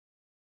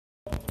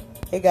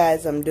Hey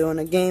guys, I'm doing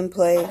a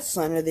gameplay,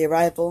 Slender the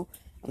Arrival.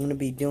 I'm going to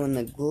be doing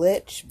the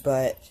glitch,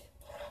 but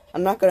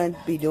I'm not going to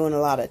be doing a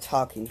lot of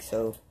talking,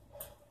 so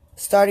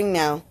starting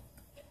now.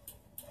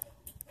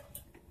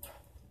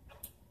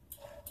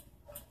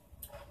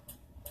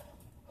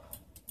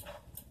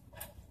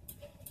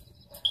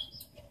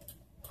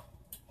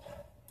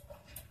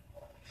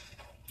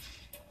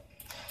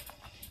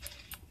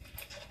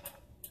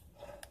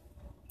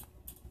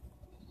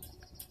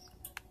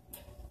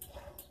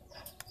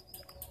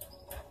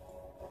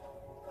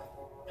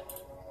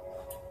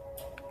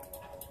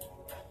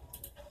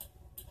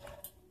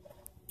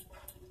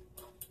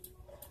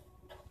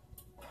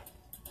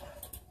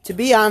 To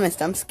be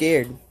honest, I'm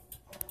scared.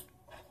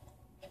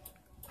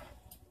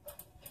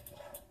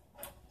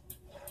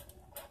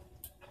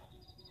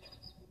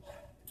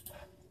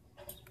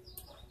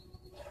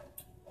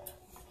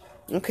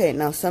 Okay,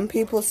 now some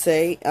people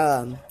say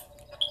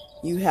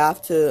you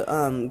have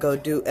to go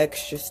do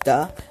extra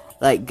stuff,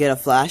 like get a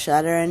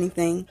flashlight or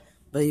anything,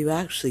 but you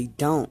actually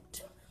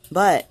don't.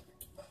 But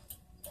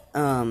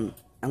I'm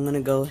gonna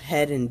go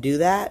ahead and do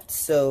that,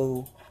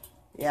 so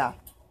yeah.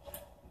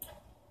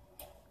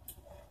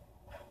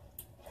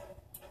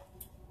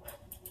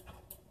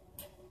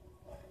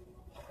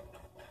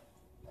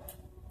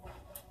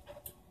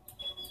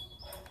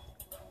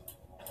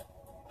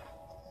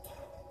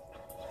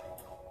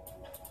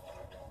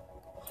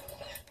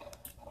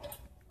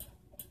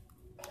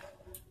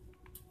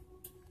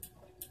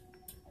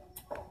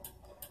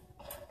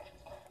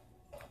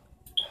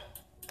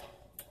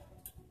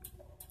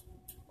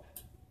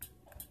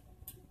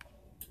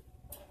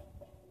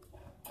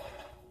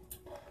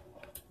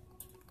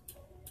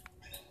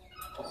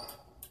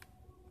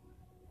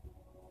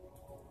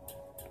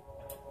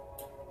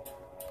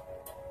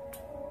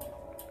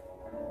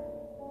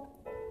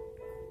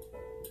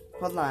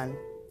 Hold on.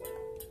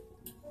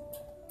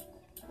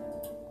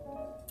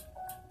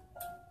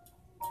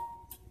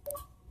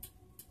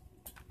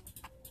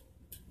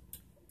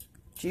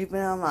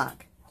 Achievement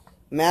unlock.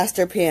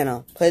 Master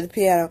piano. Play the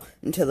piano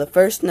until the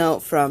first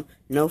note from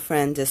No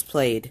Friends is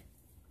played.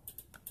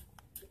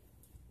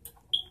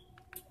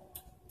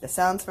 That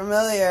sounds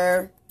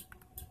familiar.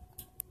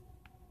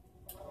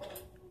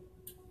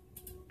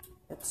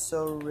 It's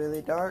so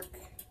really dark.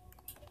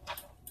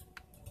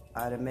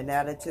 Item been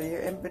added to your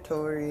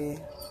inventory.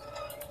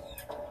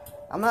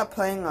 I'm not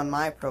playing on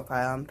my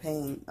profile, I'm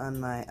playing on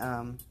my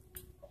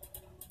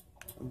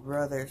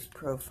brother's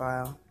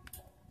profile.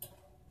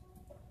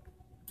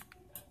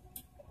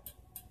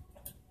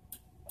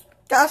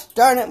 Gosh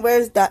darn it,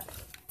 where's that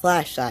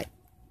flashlight?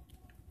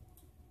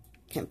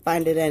 Can't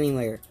find it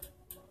anywhere.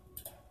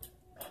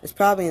 It's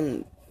probably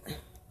in...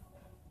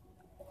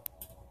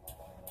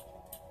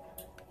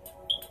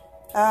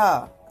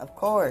 Ah, of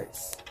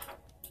course.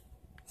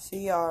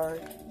 CR.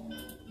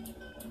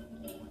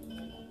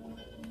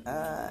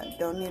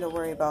 Don't need to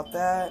worry about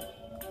that.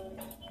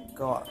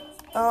 Go off.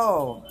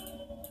 Oh!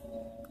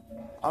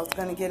 I was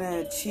gonna get an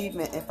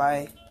achievement if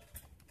I...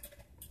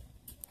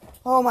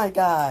 Oh my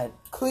god.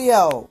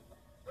 Cleo!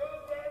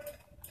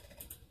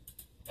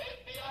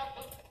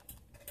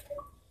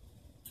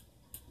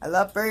 I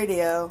love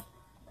radio.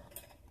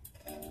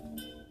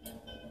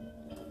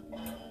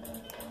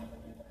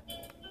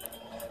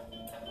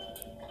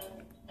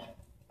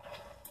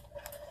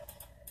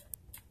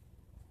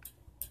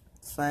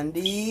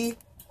 Sunday.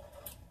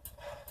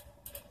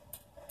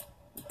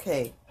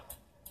 Okay.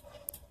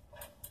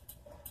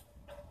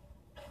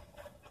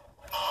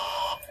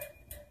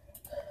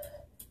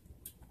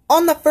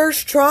 On the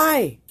first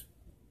try.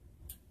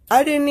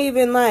 I didn't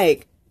even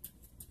like,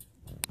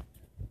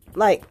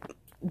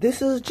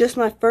 this is just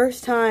my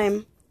first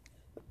time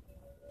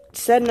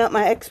setting up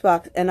my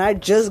Xbox and I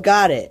just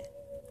got it.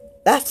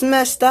 That's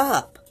messed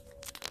up.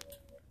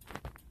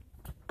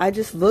 I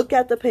just look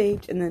at the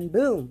page and then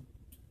boom.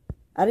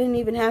 I didn't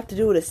even have to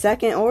do it a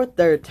second or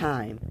third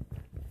time.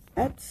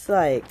 That's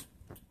a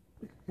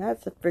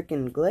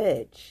freaking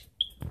glitch.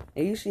 I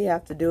usually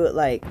have to do it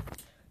like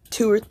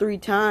 2 or 3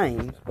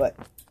 times, but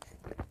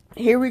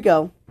here we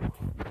go.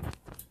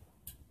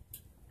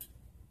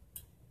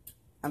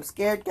 I'm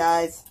scared,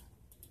 guys.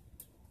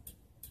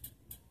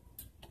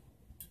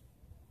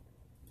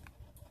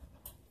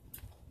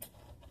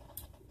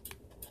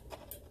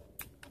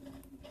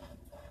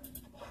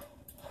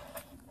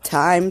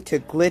 Time to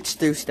glitch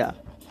through stuff.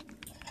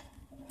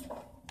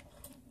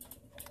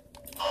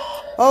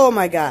 Oh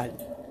my god.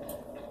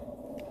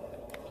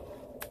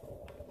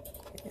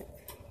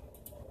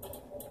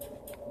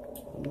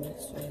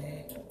 This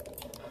way.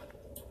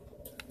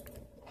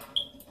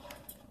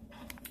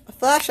 A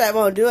flashlight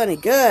won't do any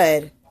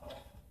good.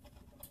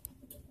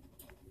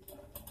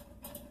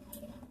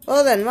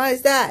 Well then, why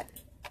is that?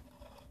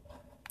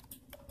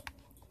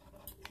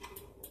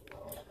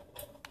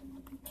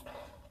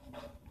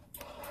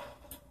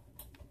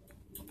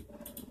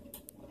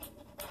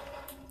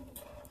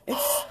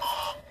 It's...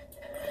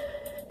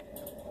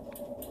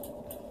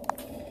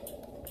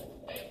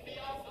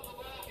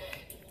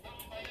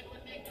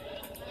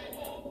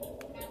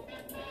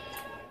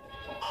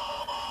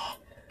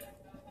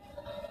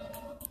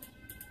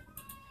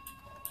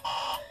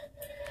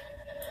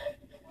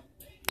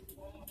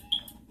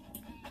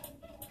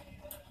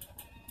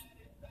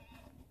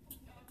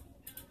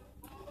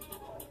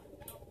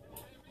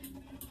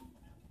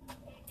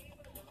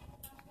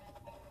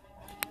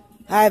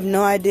 I have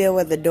no idea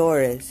where the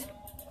door is.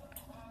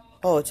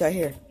 Oh, it's right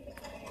here.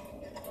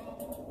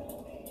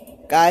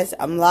 Guys,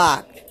 I'm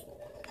locked.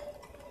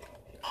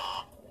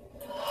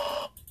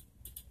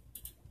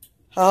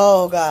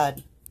 Oh,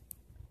 God.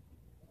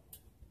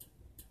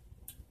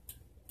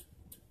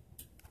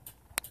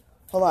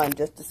 Hold on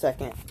just a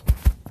second.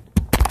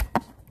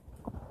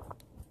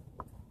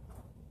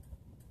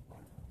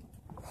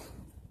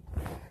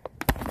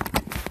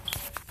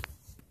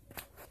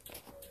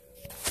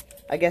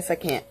 I guess I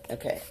can't.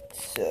 Okay,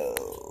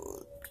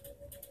 so...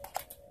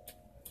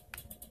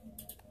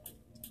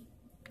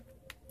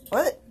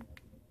 What?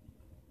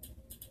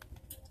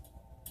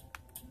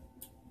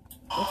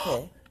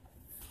 Okay.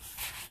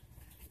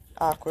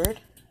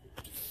 Awkward.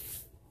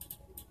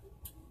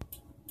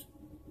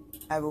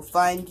 I will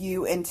find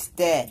you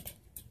instead.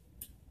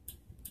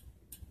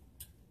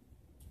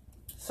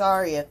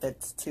 Sorry if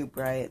it's too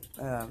bright.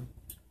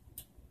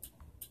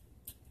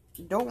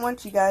 Don't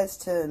want you guys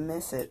to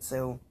miss it,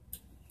 so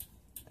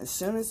as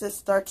soon as it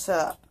starts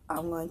up,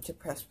 I'm going to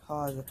press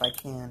pause if I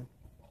can.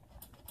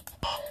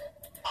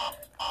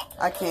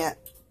 I can't.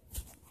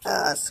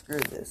 Screw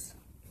this.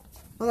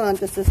 Hold on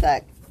just a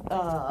sec.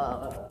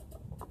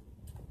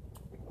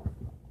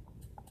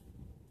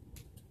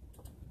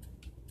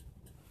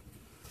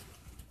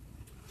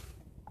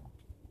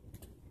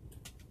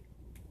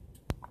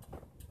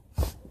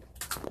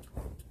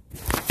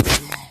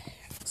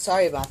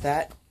 Sorry about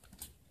that.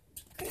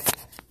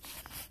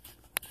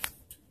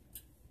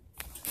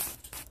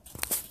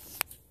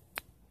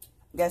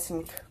 Guess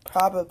you can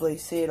probably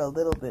see it a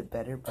little bit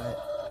better,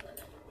 but...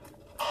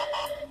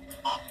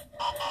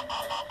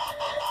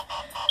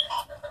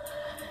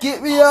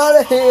 Get me out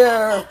of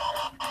here!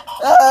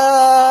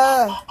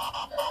 I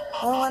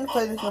don't want to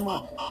play this no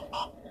more.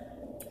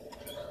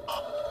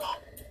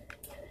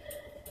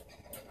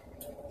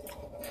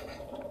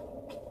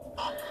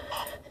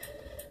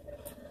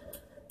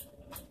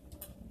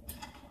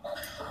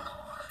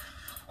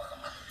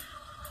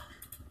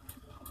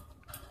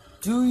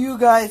 Do you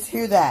guys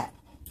hear that?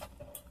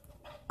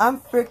 I'm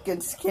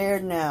freaking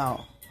scared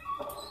now.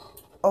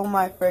 Oh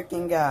my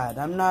freaking God.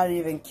 I'm not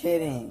even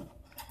kidding.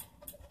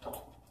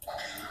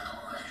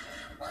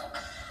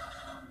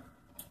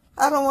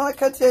 I don't want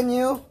to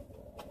continue.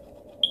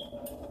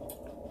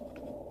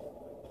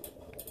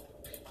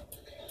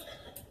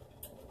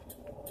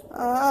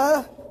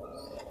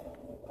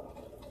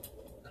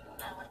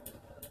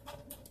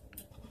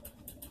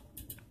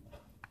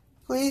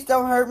 Please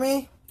don't hurt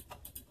me.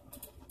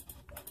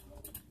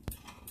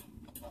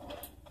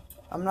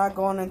 I'm not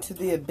going into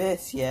the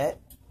abyss yet.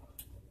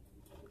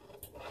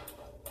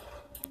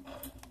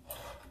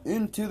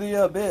 Into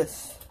the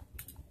abyss.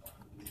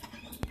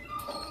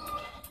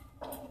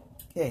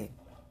 Okay.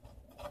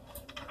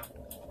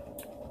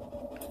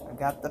 I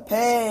got the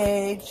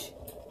page.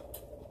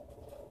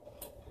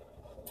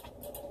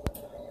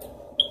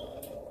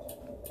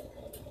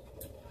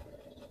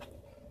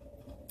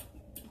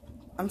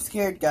 I'm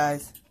scared,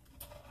 guys.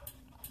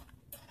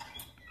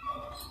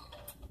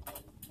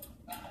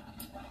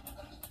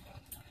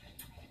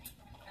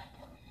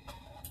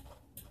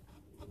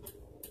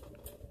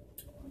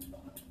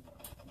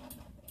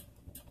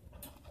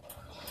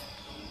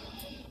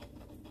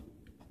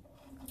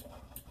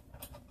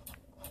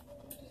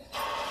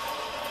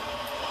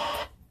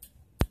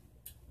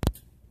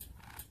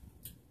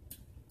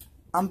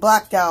 I'm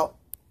blacked out.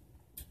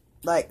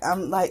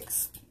 I'm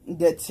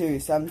dead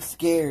serious. I'm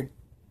scared.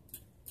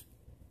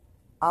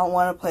 I don't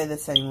want to play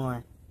this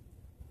anymore.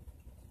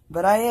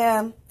 But I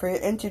am for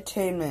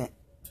entertainment.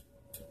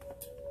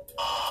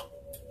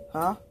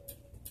 Huh?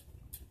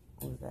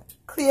 What was that?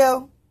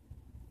 Cleo.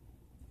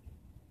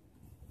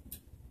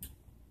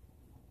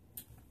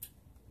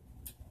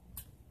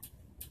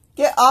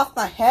 Get off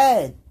my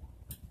head.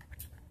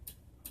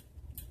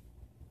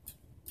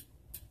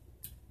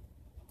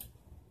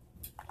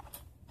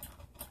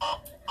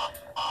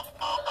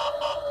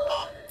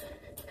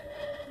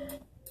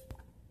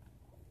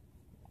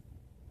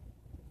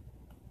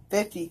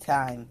 $50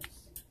 times.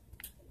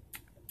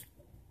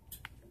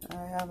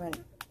 I haven't.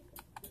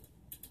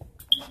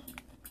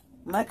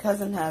 My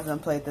cousin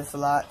hasn't played this a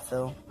lot,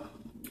 so.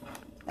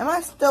 Am I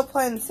still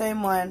playing the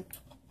same one?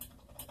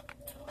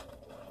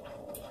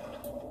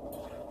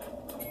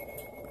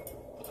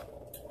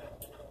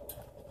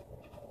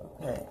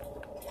 Okay.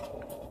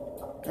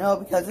 No,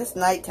 because it's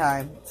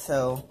nighttime,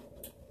 so.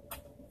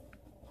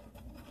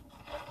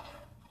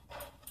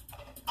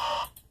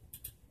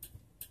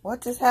 What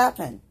just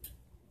happened?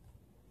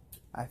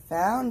 I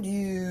found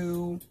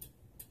you.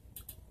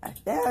 I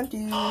found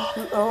you.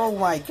 Oh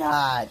my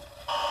God.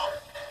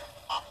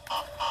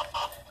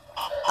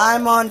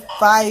 I'm on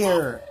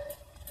fire.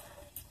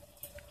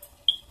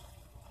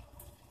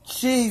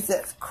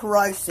 Jesus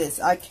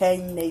Christ, I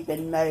can't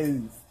even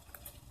move.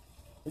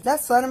 Is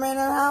that Slenderman in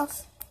the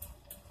house?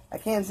 I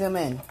can't zoom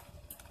in.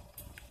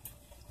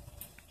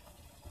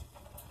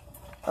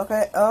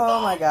 Okay,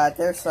 oh my God,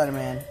 there's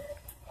Slenderman.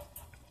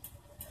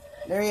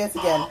 There he is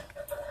again.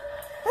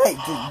 Hey,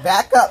 dude,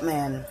 back up,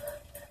 man.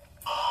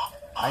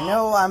 I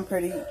know I'm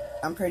pretty...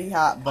 I'm pretty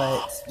hot,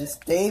 but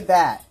just stay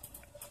back.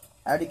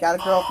 I already got a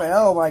girlfriend.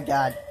 Oh my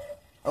god.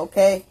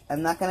 Okay,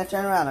 I'm not gonna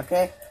turn around,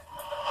 okay?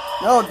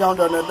 No, don't,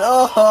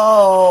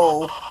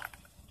 no.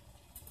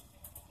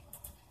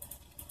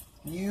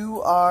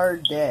 You are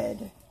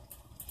dead.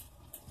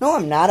 No,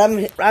 I'm not.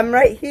 I'm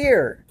right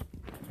here.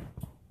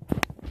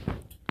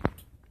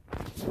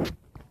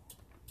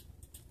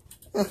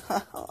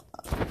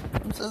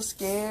 I'm so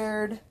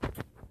scared.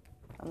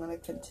 I'm gonna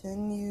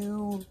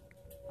continue.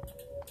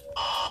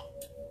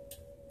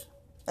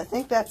 I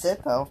think that's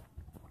it, though.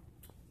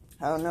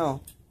 I don't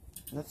know.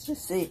 Let's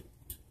just see.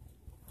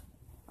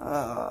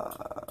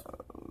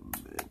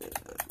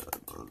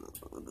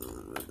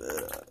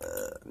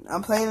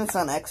 I'm playing this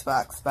on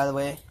Xbox, by the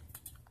way.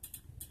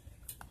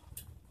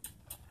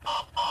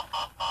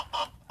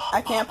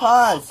 I can't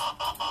pause.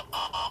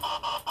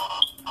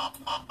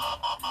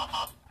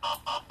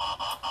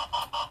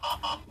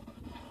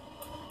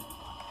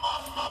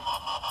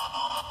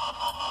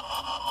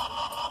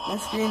 My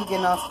screen's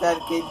getting all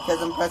staticky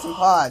because I'm pressing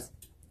pause.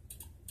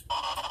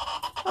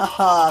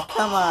 Oh,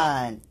 come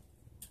on.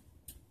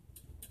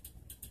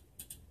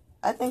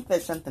 I think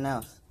there's something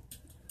else.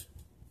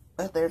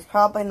 But there's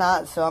probably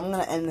not, so I'm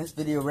going to end this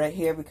video right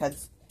here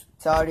because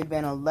it's already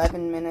been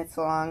 11 minutes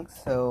long.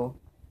 So,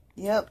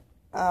 yep.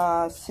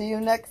 See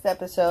you next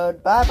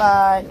episode.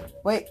 Bye-bye.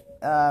 Wait,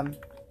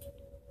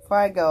 before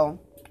I go,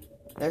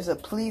 there's a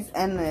please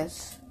end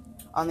this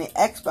on the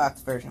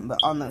Xbox version, but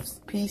on the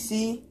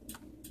PC,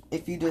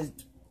 if you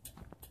just,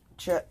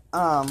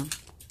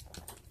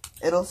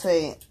 it'll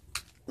say,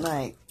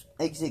 like,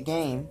 exit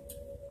game,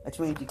 which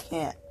means you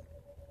can't.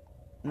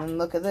 And then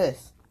look at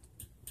this.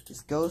 It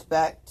just goes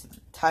back to the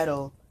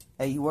title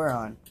that you were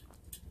on.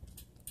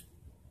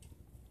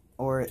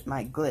 Or it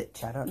might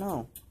glitch, I don't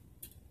know.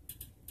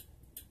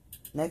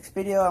 Next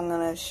video, I'm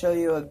going to show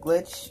you a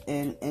glitch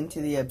in Into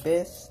the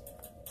Abyss.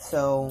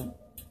 So,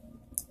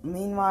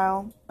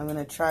 meanwhile, I'm going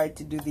to try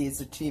to do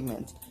these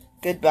achievements.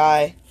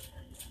 Goodbye.